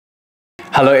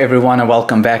Hello everyone and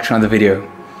welcome back to another video.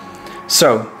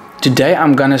 So today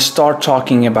I'm gonna start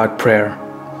talking about prayer,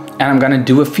 and I'm gonna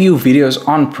do a few videos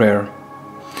on prayer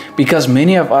because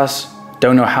many of us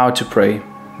don't know how to pray.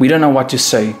 We don't know what to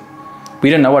say.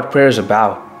 We don't know what prayer is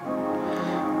about.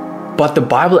 But the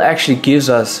Bible actually gives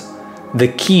us the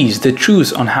keys, the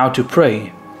truths on how to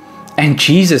pray. And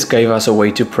Jesus gave us a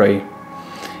way to pray.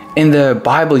 In the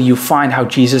Bible you find how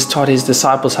Jesus taught his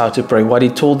disciples how to pray, what he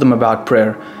told them about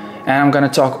prayer. And I'm going to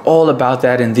talk all about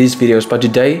that in these videos. But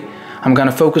today, I'm going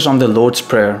to focus on the Lord's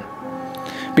Prayer.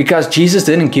 Because Jesus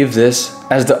didn't give this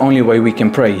as the only way we can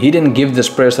pray. He didn't give this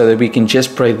prayer so that we can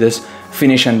just pray this,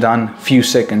 finish and done, few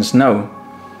seconds. No.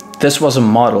 This was a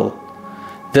model.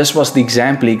 This was the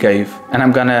example he gave. And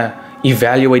I'm going to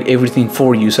evaluate everything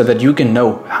for you so that you can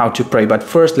know how to pray. But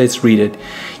first, let's read it.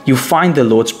 You find the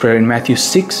Lord's Prayer in Matthew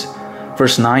 6,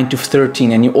 verse 9 to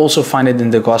 13. And you also find it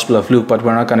in the Gospel of Luke, but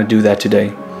we're not going to do that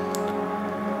today.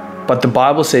 But the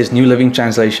Bible says, New Living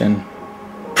Translation,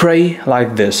 pray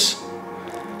like this: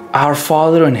 Our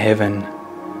Father in heaven,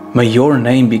 may your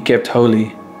name be kept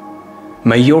holy.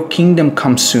 May your kingdom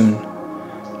come soon.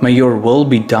 May your will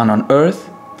be done on earth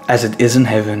as it is in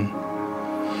heaven.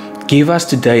 Give us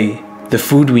today the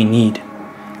food we need,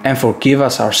 and forgive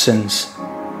us our sins,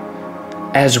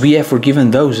 as we have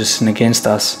forgiven those who sin against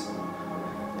us.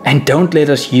 And don't let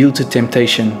us yield to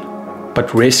temptation,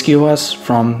 but rescue us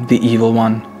from the evil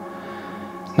one.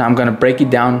 Now I'm going to break it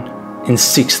down in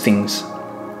 6 things.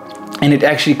 And it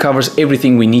actually covers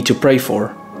everything we need to pray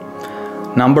for.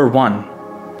 Number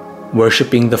 1,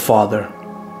 worshiping the Father.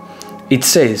 It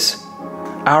says,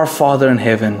 Our Father in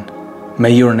heaven,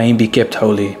 may your name be kept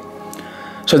holy.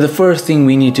 So the first thing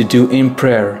we need to do in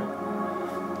prayer,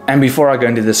 and before I go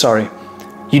into this,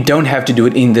 you don't have to do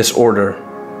it in this order.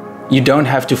 You don't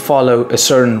have to follow a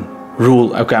certain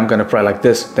rule. Okay, I'm going to pray like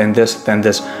this, then this, then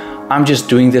this. I'm just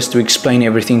doing this to explain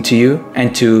everything to you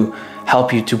and to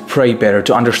help you to pray better,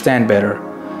 to understand better.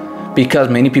 Because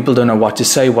many people don't know what to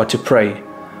say, what to pray.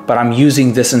 But I'm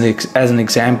using this as an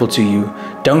example to you.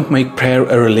 Don't make prayer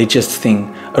a religious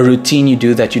thing, a routine you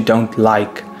do that you don't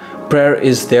like. Prayer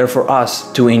is there for us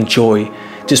to enjoy,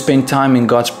 to spend time in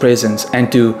God's presence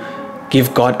and to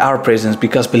give God our presence.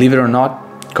 Because believe it or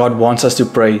not, God wants us to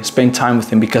pray, spend time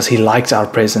with Him because He likes our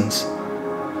presence.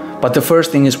 But the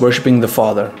first thing is worshiping the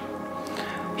Father.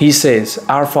 He says,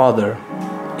 Our Father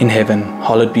in heaven,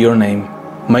 hallowed be your name.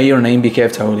 May your name be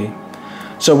kept holy.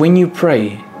 So when you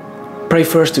pray, pray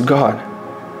first to God.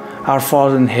 Our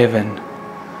Father in heaven,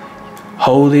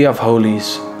 holy of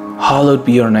holies, hallowed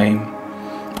be your name.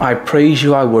 I praise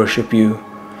you, I worship you.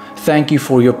 Thank you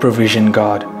for your provision,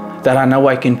 God, that I know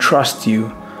I can trust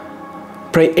you.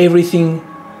 Pray everything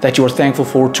that you are thankful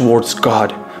for towards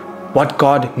God. What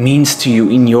God means to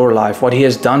you in your life, what He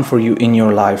has done for you in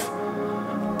your life.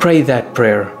 Pray that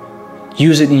prayer.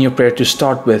 Use it in your prayer to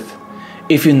start with.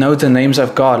 If you know the names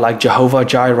of God, like Jehovah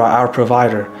Jireh, our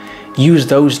provider, use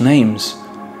those names.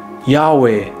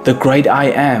 Yahweh, the great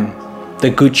I am, the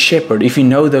good shepherd. If you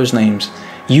know those names,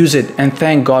 use it and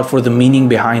thank God for the meaning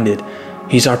behind it.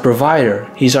 He's our provider.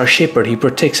 He's our shepherd. He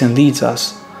protects and leads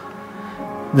us.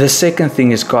 The second thing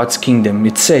is God's kingdom.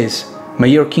 It says, may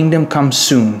your kingdom come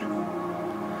soon.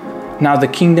 Now the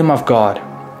kingdom of God,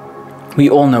 we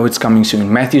all know it's coming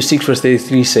soon. Matthew 6 verse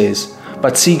 33 says,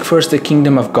 but seek first the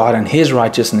kingdom of God and His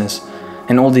righteousness,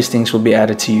 and all these things will be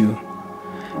added to you.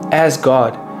 Ask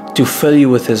God to fill you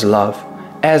with His love.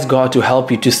 Ask God to help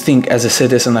you to think as a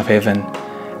citizen of heaven.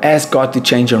 Ask God to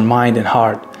change your mind and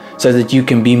heart so that you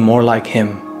can be more like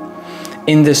Him.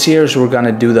 In this series we're going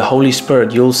to do the Holy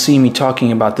Spirit. You'll see me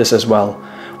talking about this as well.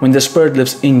 When the Spirit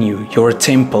lives in you, you're a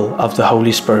temple of the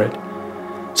Holy Spirit.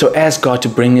 So ask God to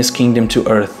bring His kingdom to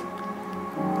earth.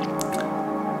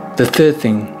 The third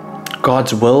thing,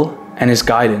 God's will and His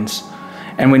guidance.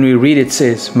 And when we read it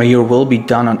says, may your will be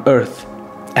done on earth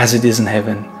as it is in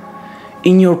heaven.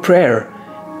 In your prayer,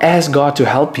 ask God to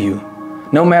help you.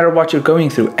 No matter what you're going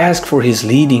through, ask for His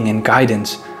leading and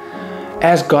guidance.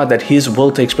 Ask God that His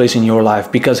will takes place in your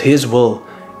life, because His will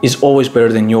is always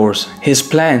better than yours. His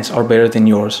plans are better than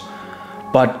yours.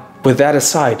 But with that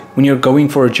aside, when you're going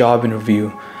for a job interview,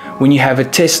 when you have a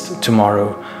test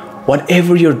tomorrow,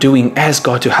 whatever you're doing, ask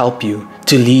God to help you,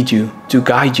 to lead you, to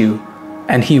guide you,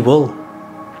 and He will.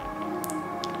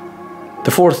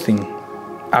 The fourth thing,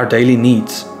 our daily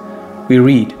needs. We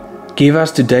read, give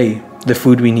us today the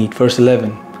food we need, verse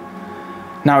 11.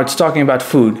 Now it's talking about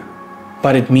food,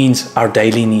 but it means our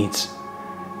daily needs.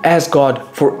 Ask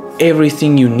God for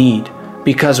everything you need,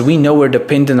 because we know we're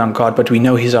dependent on God, but we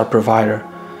know He's our provider.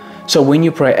 So when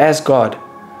you pray, ask God,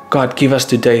 God, give us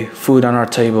today food on our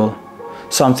table,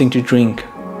 something to drink,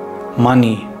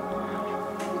 money,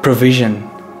 provision,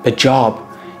 a job.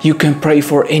 You can pray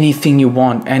for anything you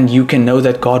want, and you can know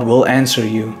that God will answer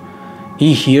you.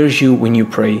 He hears you when you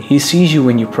pray. He sees you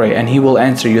when you pray, and He will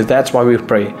answer you. That's why we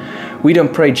pray. We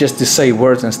don't pray just to say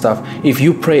words and stuff. If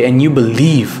you pray and you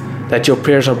believe that your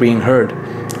prayers are being heard,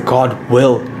 God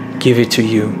will give it to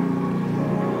you.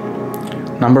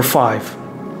 Number 5,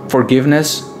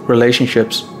 forgiveness,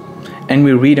 relationships. And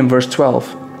we read in verse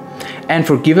 12, and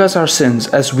forgive us our sins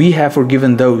as we have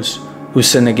forgiven those who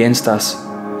sin against us.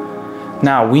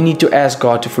 Now we need to ask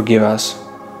God to forgive us.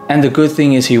 And the good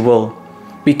thing is He will.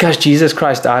 Because Jesus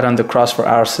Christ died on the cross for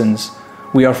our sins,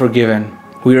 we are forgiven.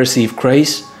 We receive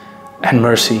grace and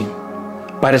mercy.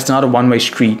 But it's not a one-way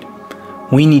street.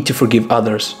 We need to forgive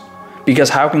others. Because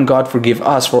how can God forgive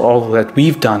us for all that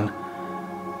we've done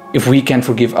if we can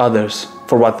forgive others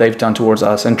for what they've done towards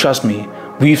us? And trust me,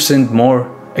 we've sinned more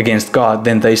against God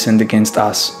than they sinned against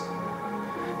us.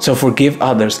 So forgive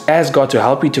others. Ask God to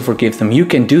help you to forgive them. You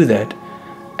can do that.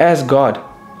 Ask God,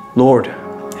 Lord,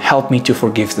 help me to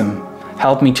forgive them.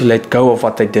 Help me to let go of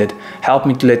what they did. Help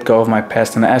me to let go of my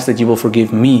past. And I ask that you will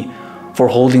forgive me for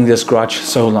holding this grudge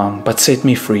so long. But set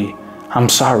me free. I'm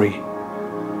sorry.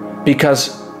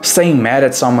 Because staying mad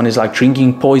at someone is like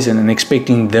drinking poison and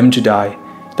expecting them to die.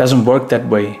 It doesn't work that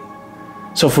way.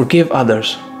 So forgive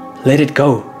others. Let it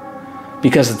go.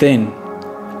 Because then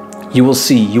you will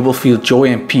see, you will feel joy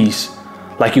and peace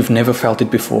like you've never felt it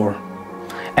before.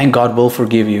 And God will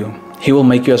forgive you. He will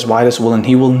make you as white as wool, and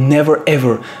He will never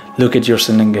ever look at your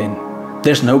sin again.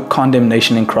 There's no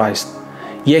condemnation in Christ.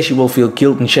 Yes, you will feel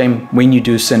guilt and shame when you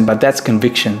do sin, but that's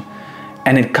conviction.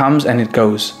 And it comes and it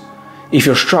goes. If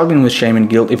you're struggling with shame and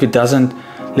guilt, if it doesn't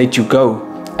let you go,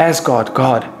 ask God,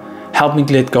 God, help me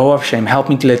to let go of shame. Help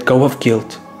me to let go of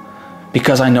guilt.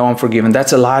 Because I know I'm forgiven.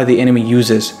 That's a lie the enemy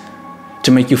uses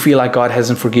to make you feel like God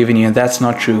hasn't forgiven you, and that's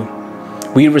not true.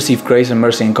 We receive grace and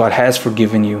mercy, and God has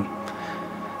forgiven you.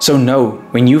 So know,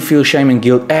 when you feel shame and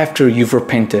guilt after you've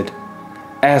repented,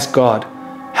 ask God,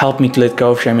 help me to let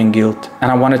go of shame and guilt.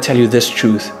 And I want to tell you this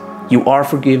truth. You are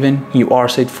forgiven, you are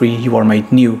set free, you are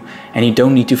made new, and you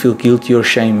don't need to feel guilty or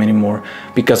shame anymore,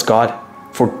 because God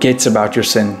forgets about your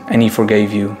sin and He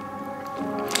forgave you.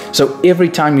 So every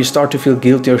time you start to feel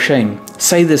guilty or shame,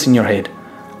 say this in your head: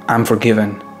 I'm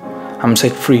forgiven. I'm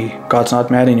set free. God's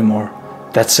not mad anymore.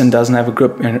 That sin doesn't have a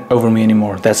grip over me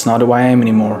anymore. That's not who I am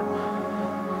anymore.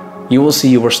 You will see,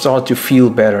 you will start to feel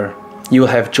better. You will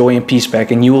have joy and peace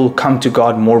back, and you will come to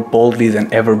God more boldly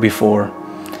than ever before.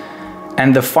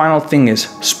 And the final thing is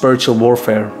spiritual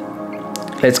warfare.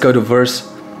 Let's go to verse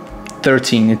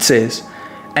 13. It says,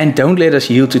 and don't let us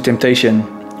yield to temptation,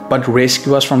 but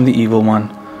rescue us from the evil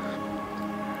one.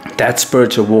 That's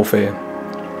spiritual warfare.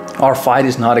 Our fight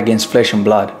is not against flesh and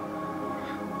blood.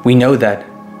 We know that.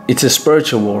 It's a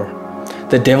spiritual war.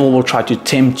 The devil will try to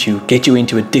tempt you, get you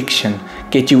into addiction,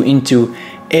 get you into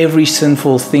every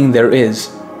sinful thing there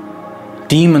is.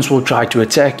 Demons will try to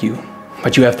attack you,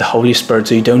 but you have the Holy Spirit,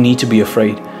 so you don't need to be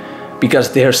afraid,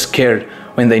 because they're scared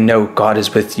when they know God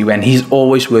is with you, and He's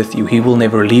always with you. He will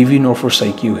never leave you nor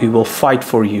forsake you. He will fight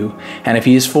for you, and if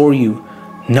He is for you,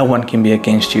 no one can be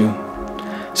against you.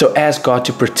 So ask God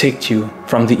to protect you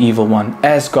from the evil one.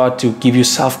 Ask God to give you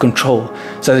self-control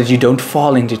so that you don't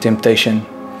fall into temptation.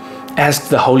 Ask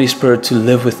the Holy Spirit to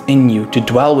live within you, to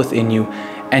dwell within you,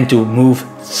 and to move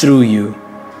through you.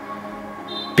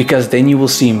 Because then you will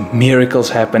see miracles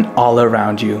happen all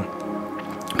around you.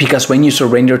 Because when you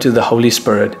surrender to the Holy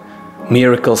Spirit,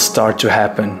 miracles start to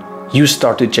happen. You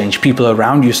start to change. People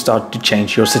around you start to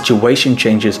change. Your situation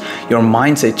changes. Your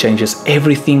mindset changes.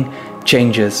 Everything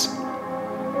changes.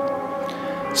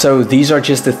 So these are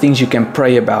just the things you can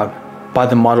pray about by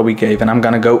the model we gave. And I'm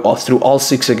going to go through all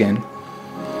 6 again.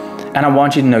 And I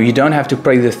want you to know, you don't have to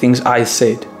pray the things I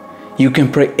said. You can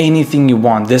pray anything you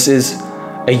want. This is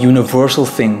a universal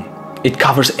thing. It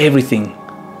covers everything.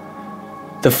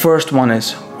 The first one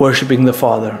is worshiping the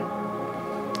Father.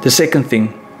 The second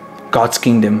thing, God's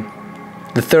kingdom.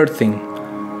 The third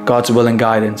thing, God's will and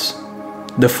guidance.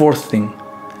 The fourth thing,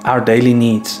 our daily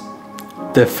needs.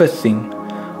 The fifth thing,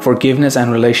 forgiveness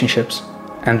and relationships.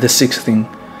 And the sixth thing,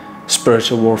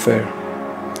 spiritual warfare.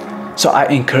 So I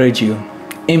encourage you,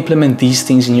 implement these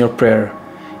things in your prayer.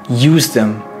 Use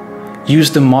them.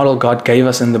 Use the model God gave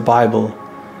us in the Bible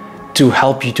to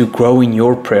help you to grow in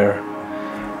your prayer,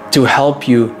 to help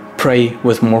you pray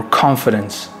with more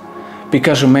confidence.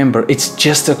 Because remember, it's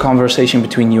just a conversation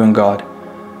between you and God.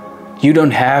 You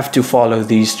don't have to follow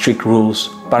these strict rules,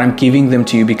 but I'm giving them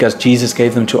to you because Jesus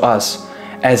gave them to us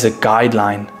as a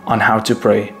guideline on how to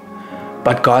pray.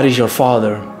 But God is your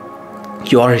Father.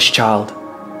 You are His child.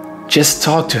 Just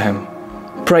talk to Him.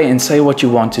 pray and say what you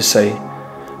want to say.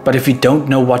 But if you don't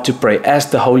know what to pray,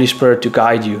 ask the Holy Spirit to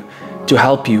guide you, to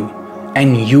help you,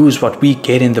 and use what we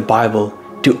get in the Bible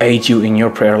to aid you in your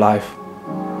prayer life.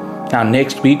 Now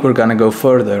next week we're going to go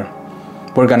further.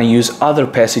 We're going to use other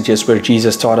passages where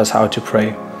Jesus taught us how to pray.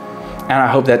 And I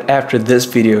hope that after this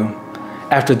video,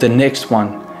 after the next one,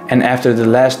 and after the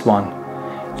last one,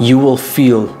 you will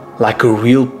feel like a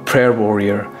real prayer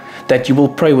warrior, that you will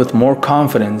pray with more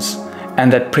confidence,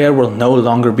 and that prayer will no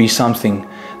longer be something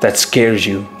that scares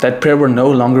you, that prayer will no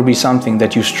longer be something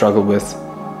that you struggle with.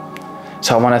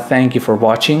 So I want to thank you for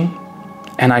watching,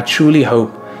 and I truly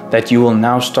hope that you will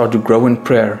now start to grow in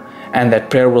prayer, and that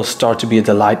prayer will start to be a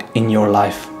delight in your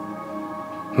life.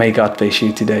 May God bless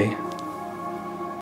you today.